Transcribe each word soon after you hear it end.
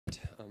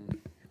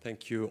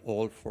Thank you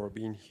all for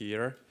being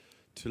here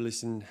to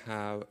listen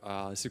how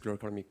circular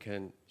economy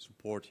can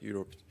support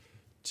Europe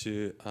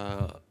to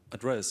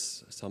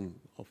address some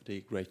of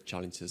the great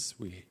challenges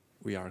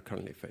we are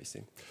currently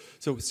facing.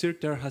 So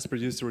Circular has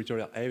produced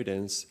territorial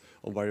evidence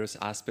on various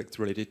aspects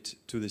related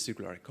to the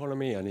circular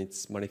economy and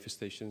its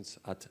manifestations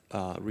at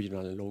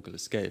regional and local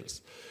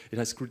scales. It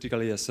has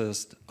critically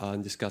assessed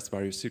and discussed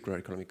various circular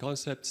economy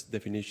concepts,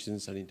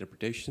 definitions, and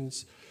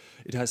interpretations.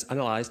 It has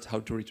analyzed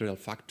how territorial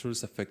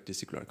factors affect the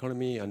circular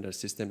economy under a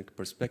systemic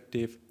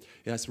perspective.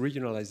 It has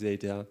regionalized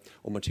data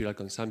on material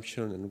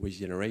consumption and waste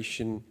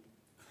generation.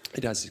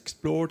 It has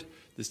explored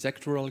the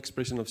sectoral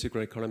expression of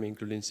circular economy,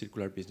 including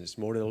circular business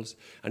models,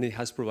 and it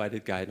has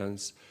provided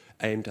guidance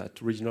aimed at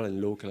regional and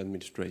local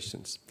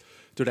administrations.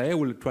 Today, I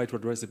will try to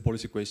address the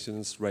policy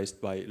questions raised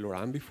by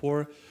Laurent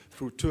before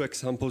through two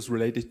examples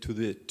related to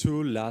the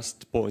two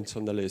last points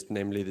on the list,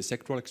 namely the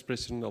sectoral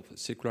expression of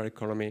circular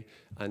economy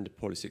and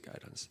policy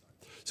guidance.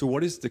 So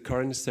what is the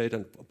current state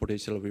and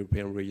potential of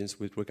European regions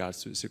with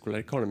regards to the circular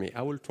economy?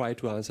 I will try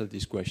to answer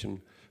this question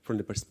from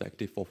the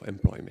perspective of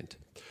employment.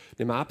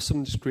 The maps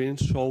on the screen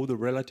show the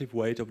relative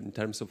weight in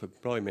terms of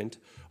employment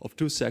of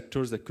two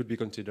sectors that could be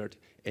considered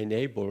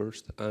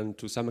enablers and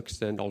to some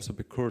extent also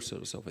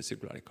precursors of a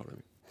circular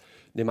economy.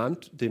 The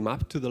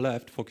map to the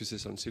left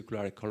focuses on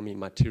circular economy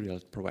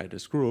materials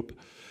providers group,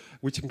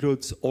 which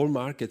includes all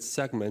market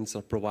segments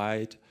that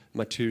provide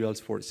materials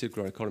for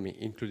circular economy,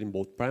 including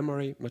both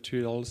primary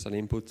materials and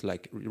inputs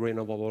like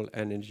renewable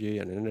energy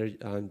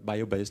and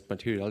bio-based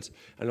materials,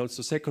 and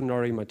also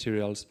secondary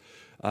materials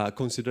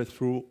considered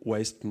through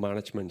waste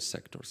management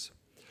sectors.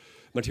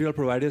 Material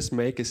providers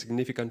make a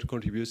significant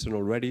contribution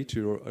already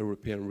to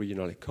European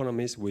regional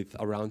economies with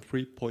around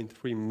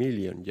 3.3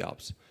 million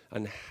jobs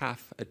and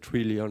 €500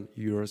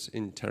 billion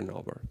in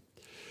turnover.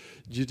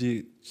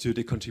 Due to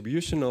the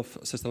contribution of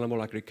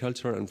sustainable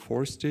agriculture and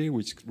forestry,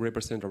 which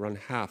represent around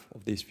half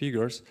of these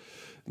figures,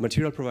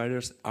 material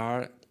providers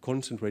are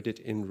concentrated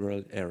in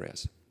rural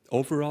areas.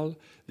 Overall,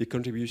 the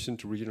contribution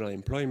to regional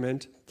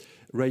employment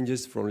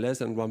ranges from less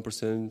than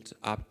 1%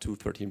 up to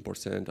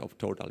 13% of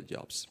total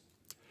jobs.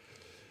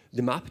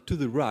 The map to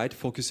the right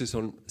focuses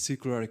on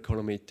circular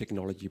economy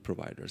technology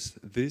providers.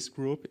 This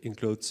group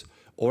includes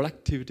all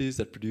activities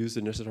that produce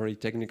the necessary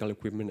technical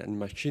equipment and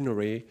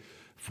machinery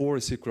for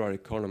a circular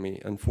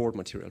economy and for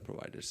material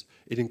providers.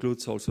 It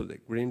includes also the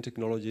green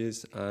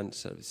technologies and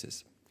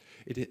services.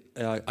 It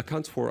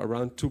accounts for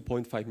around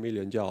 2.5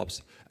 million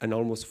jobs and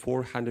almost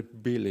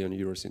 €400 billion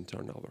in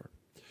turnover.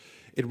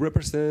 It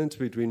represents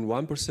between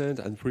 1%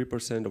 and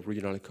 3% of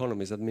regional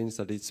economies. That means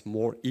that it's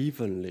more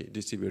evenly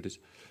distributed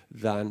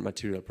than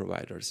material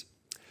providers,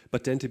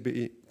 but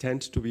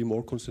tends to be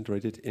more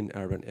concentrated in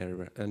urban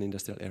area and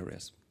industrial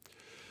areas.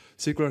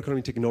 Circular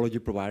economy technology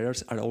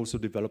providers are also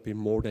developing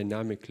more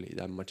dynamically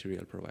than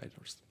material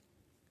providers.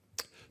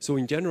 So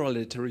in general,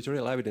 the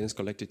territorial evidence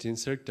collected in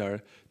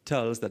Circular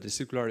tells that the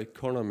circular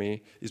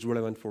economy is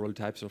relevant for all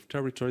types of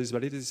territories,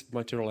 but it is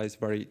materialized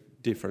very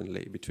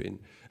differently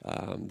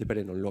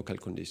depending on local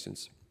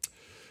conditions.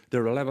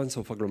 The relevance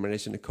of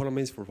agglomeration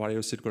economies for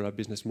various circular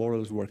business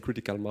models where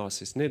critical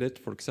mass is needed,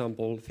 for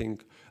example,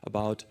 think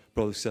about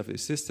product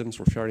service systems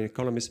or sharing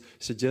economies,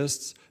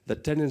 suggests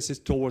that tendencies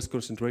towards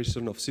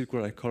concentration of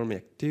circular economy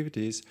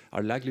activities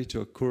are likely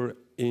to occur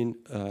in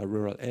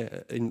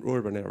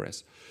urban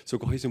areas. So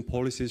cohesion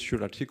policies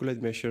should articulate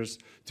measures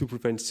to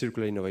prevent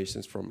circular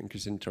innovations from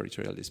increasing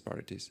territorial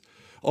disparities.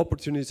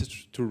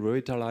 Opportunities to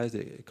revitalize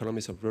the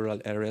economies of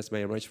rural areas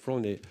may emerge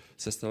from the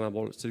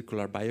sustainable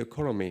circular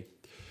bioeconomy.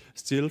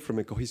 Still, from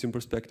a cohesion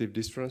perspective,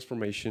 this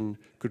transformation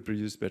could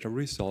produce better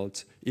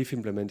results if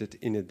implemented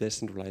in a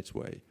decentralized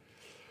way.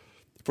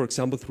 For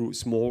example, through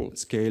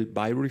small-scale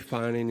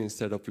biorefining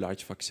instead of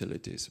large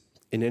facilities.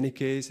 In any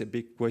case, a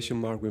big question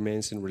mark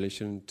remains in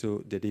relation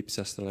to the deep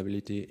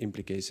sustainability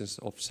implications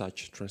of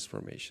such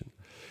transformation.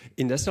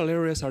 Industrial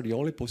areas are the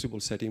only possible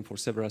setting for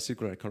several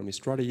circular economy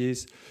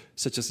strategies,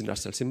 such as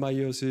industrial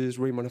symbiosis,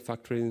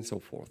 remanufacturing, and so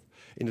forth.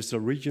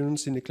 Industrial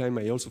regions in decline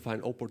may also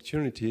find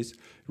opportunities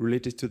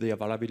related to the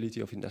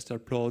availability of industrial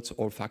plots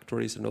or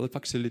factories and other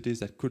facilities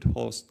that could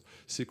host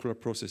circular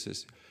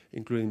processes,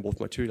 including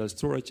both material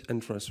storage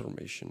and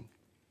transformation.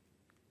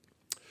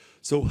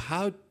 So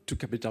how to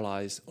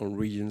capitalize on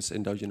regions'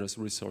 endogenous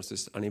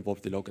resources and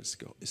involve the local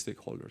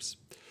stakeholders?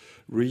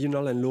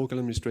 Regional and local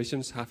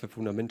administrations have a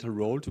fundamental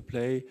role to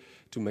play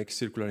to make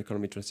circular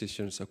economy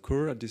transitions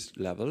occur at these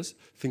levels.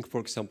 Think, for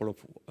example,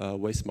 of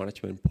waste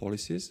management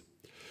policies.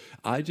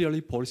 Ideally,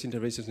 policy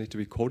interventions need to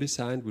be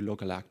co-designed with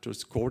local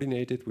actors,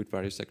 coordinated with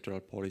various sectoral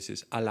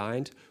policies,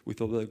 aligned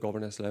with other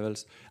governance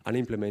levels, and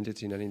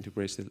implemented in an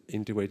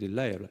integrated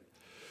layer.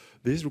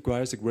 This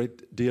requires a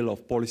great deal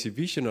of policy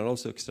vision and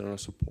also external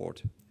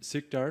support.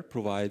 Circular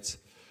provides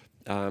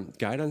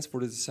guidance for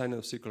the design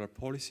of circular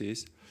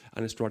policies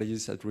and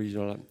strategies at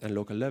regional and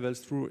local levels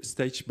through a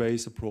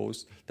stage-based approach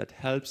that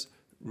helps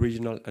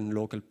regional and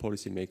local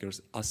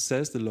policymakers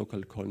assess the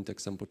local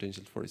context and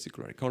potential for a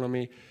circular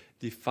economy,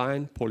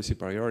 define policy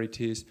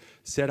priorities,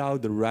 set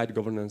out the right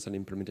governance and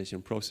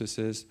implementation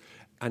processes,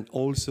 and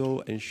also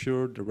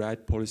ensure the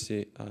right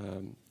policy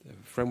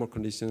framework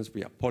conditions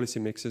via policy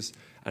mixes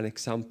and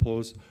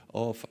examples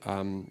of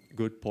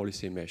good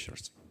policy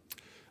measures.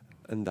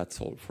 And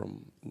that's all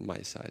from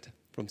my side,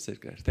 from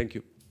Circular. Thank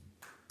you.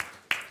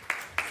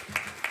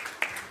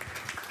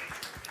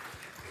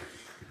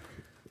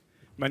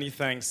 Many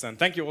thanks, and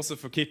thank you also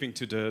for keeping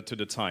to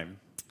the time.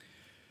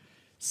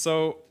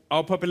 So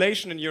our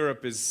population in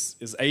Europe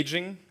is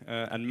aging,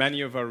 and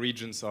many of our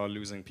regions are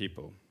losing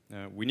people.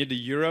 We need a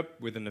Europe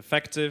with an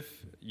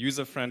effective,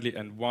 user-friendly,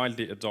 and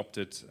widely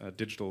adopted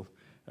digital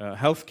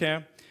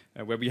healthcare,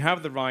 where we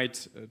have the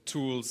right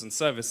tools and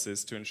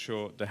services to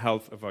ensure the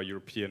health of our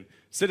European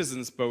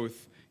citizens,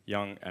 both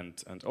young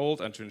and old,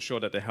 and to ensure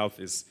that their health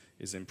is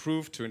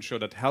improved, to ensure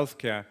that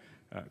healthcare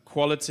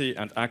quality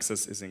and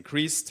access is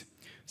increased,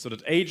 so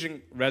that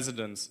aging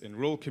residents in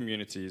rural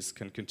communities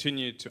can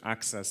continue to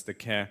access the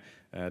care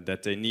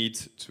that they need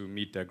to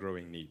meet their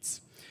growing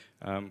needs.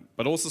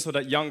 But also so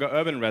that younger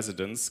urban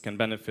residents can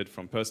benefit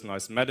from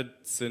personalized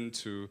medicine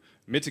to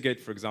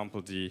mitigate, for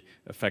example, the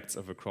effects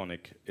of a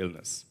chronic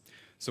illness.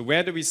 So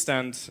where do we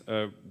stand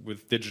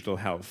with digital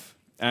health?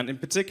 And in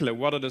particular,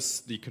 what are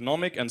the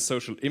economic and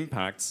social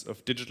impacts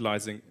of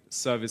digitalizing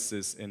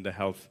services in the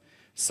health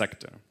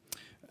sector?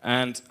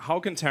 And how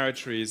can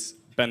territories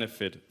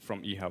benefit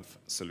from eHealth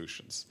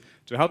solutions?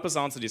 To help us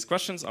answer these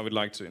questions, I would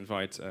like to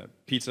invite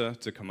Peter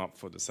to come up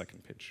for the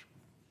second pitch.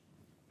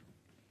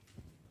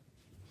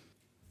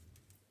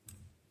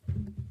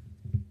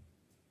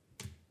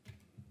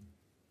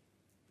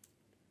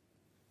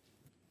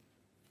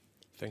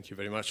 Thank you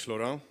very much,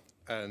 Laurent,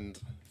 and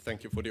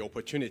thank you for the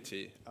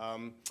opportunity.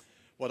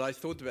 What I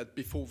thought that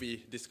before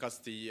we discuss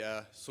the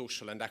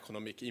social and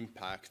economic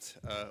impact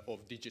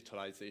of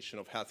digitalization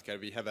of healthcare,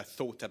 we have a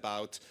thought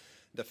about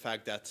the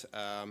fact that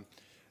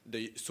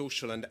the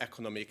social and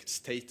economic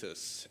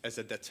status as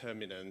a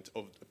determinant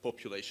of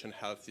population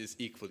health is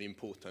equally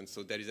important.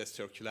 So there is a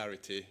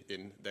circularity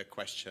in the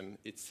question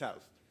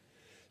itself.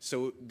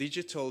 So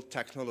digital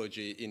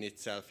technology in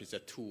itself is a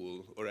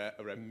tool or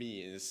a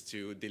means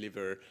to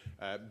deliver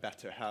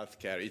better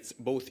healthcare. It's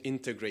both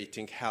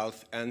integrating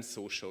health and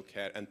social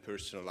care and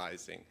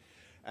personalizing.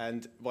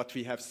 And what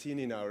we have seen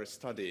in our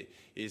study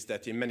is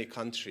that in many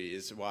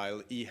countries,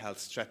 while eHealth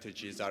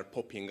strategies are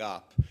popping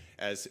up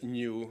as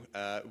new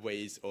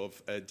ways of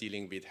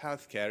dealing with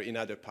healthcare, in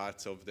other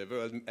parts of the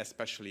world,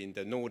 especially in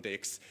the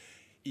Nordics,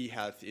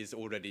 eHealth is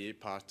already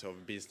part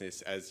of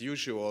business as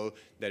usual.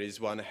 There is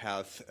one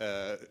health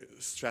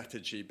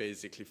strategy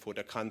basically for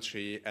the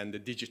country, and the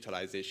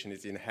digitalization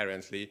is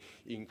inherently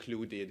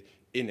included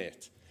in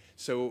it.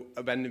 So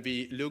when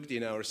we looked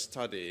in our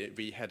study,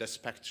 we had a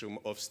spectrum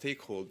of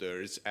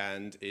stakeholders,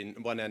 and in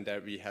one end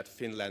there we had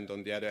Finland,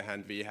 on the other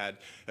hand we had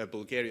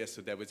Bulgaria,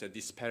 so there was a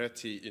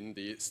disparity in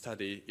the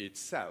study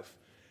itself.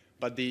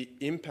 But the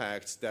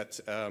impact that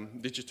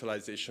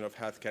digitalization of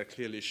healthcare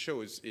clearly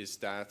shows is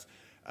that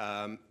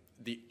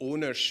the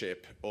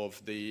ownership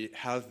of the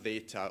health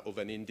data of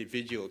an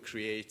individual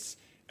creates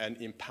an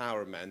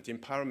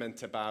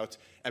empowerment about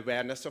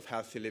awareness of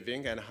healthy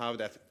living and how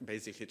that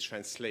basically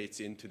translates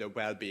into the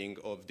well-being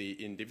of the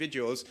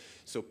individuals.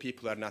 So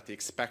people are not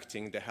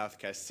expecting the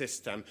healthcare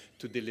system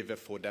to deliver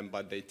for them,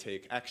 but they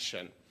take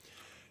action.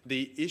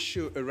 The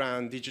issue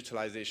around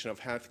digitalization of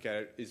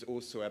healthcare is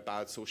also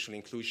about social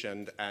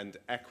inclusion and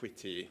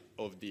equity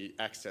of the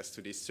access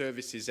to these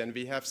services. And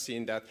we have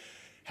seen that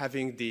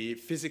having the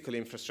physical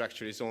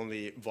infrastructure is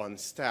only one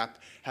step,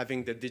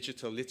 having the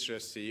digital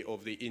literacy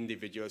of the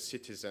individual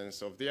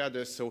citizens of the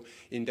others. So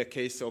in the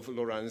case of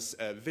Laurent's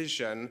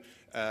vision,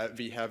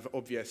 we have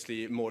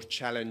obviously more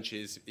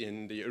challenges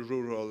in the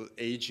rural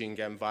aging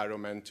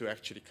environment to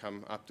actually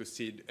come up to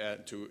speed,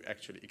 to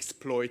actually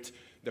exploit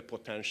the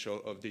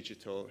potential of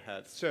digital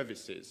health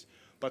services.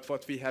 But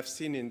what we have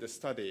seen in the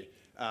study,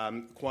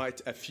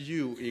 quite a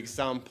few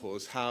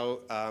examples how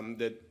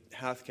the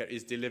healthcare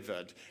is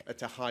delivered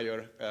at a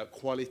higher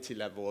quality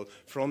level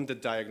from the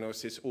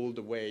diagnosis all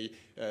the way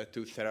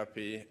to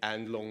therapy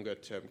and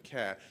longer-term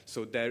care.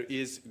 So there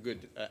is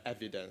good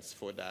evidence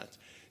for that.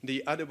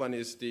 The other one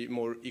is the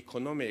more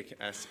economic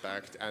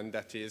aspect, and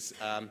that is,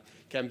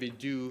 can we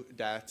do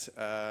that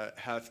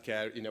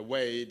healthcare in a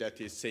way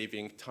that is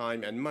saving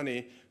time and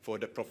money for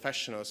the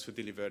professionals who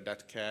deliver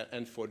that care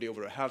and for the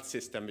overall health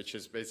system, which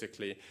is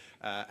basically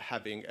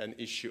having an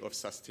issue of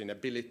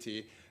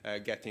sustainability,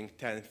 getting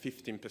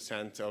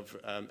 10–15% of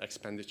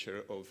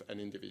expenditure of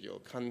an individual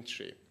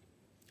country.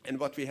 And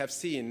what we have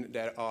seen,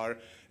 there are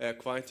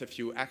quite a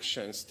few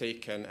actions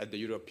taken at the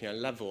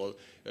European level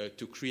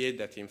to create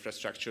that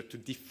infrastructure, to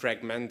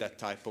defragment that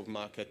type of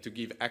market, to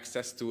give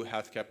access to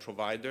healthcare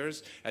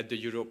providers at the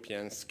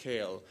European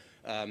scale,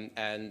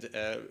 and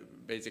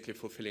basically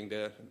fulfilling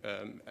the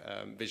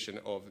vision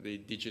of the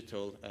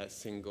digital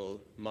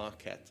single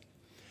market.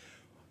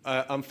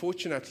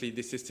 Unfortunately,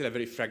 this is still a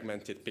very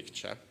fragmented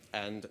picture,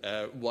 and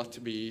what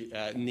we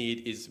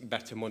need is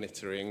better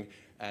monitoring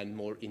and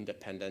more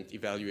independent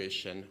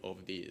evaluation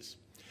of these.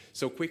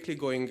 So quickly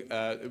going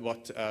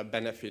what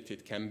benefit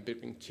it can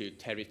bring to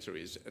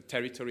territories.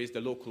 Territories,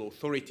 the local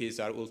authorities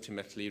are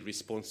ultimately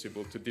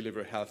responsible to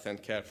deliver health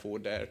and care for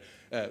their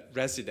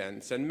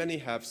residents, and many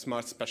have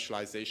smart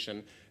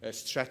specialization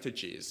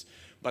strategies.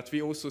 But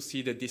we also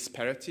see the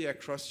disparity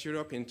across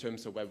Europe in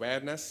terms of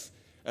awareness,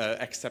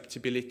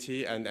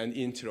 acceptability and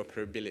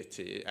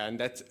interoperability, and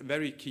that's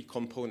very key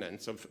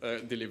components of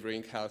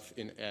delivering health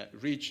in a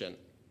region.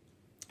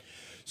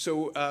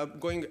 So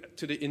going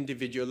to the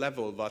individual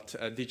level, what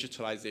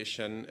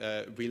digitalization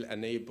will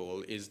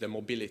enable is the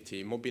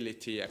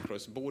mobility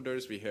across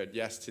borders, we heard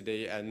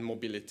yesterday, and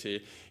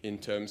mobility in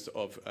terms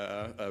of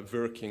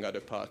working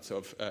other parts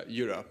of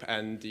Europe.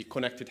 And the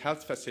Connected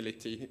Health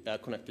Facility,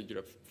 Connected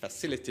Europe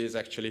Facility is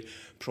actually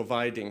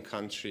providing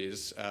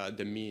countries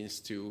the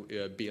means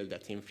to build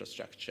that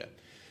infrastructure.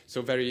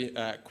 So very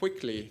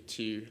quickly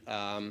to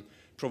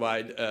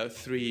provide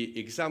 3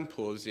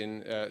 examples.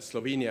 In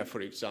Slovenia, for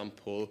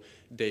example,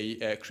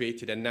 they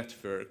created a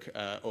network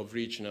of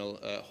regional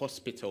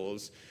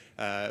hospitals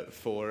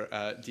for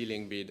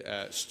dealing with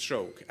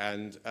stroke,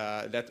 and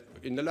that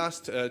in the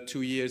last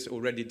 2 years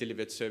already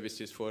delivered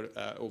services for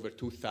over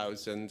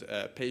 2,000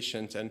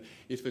 patients, and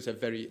it was a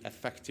very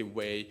effective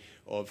way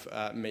of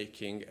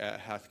making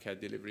healthcare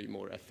delivery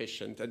more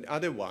efficient. And the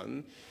other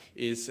one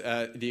is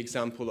the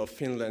example of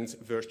Finland's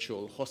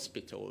virtual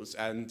hospitals,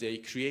 and they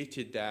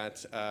created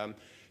that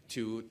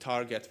to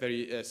target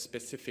very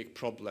specific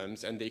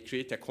problems, and they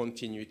create a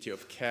continuity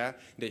of care.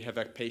 They have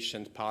a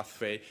patient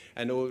pathway,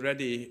 and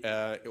already,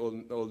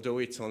 although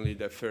it's only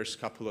the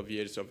first couple of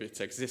years of its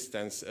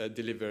existence,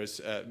 delivers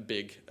a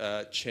big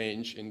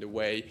change in the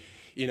way.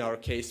 In our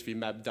case, we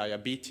mapped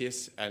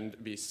diabetes, and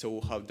we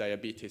saw how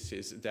diabetes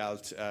is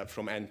dealt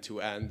from end to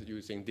end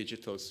using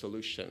digital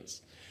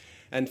solutions.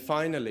 And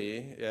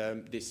finally,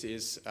 this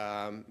is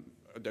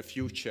the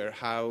future,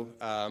 how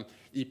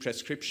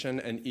e-prescription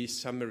and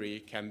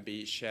e-summary can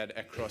be shared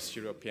across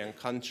European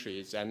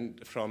countries.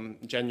 And from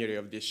January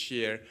of this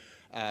year,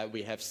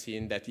 we have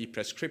seen that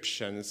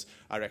e-prescriptions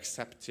are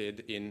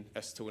accepted in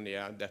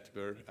Estonia that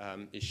were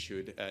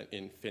issued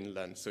in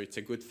Finland. So it's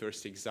a good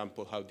first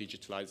example how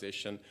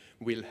digitalization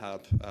will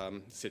help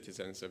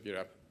citizens of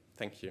Europe.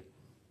 Thank you.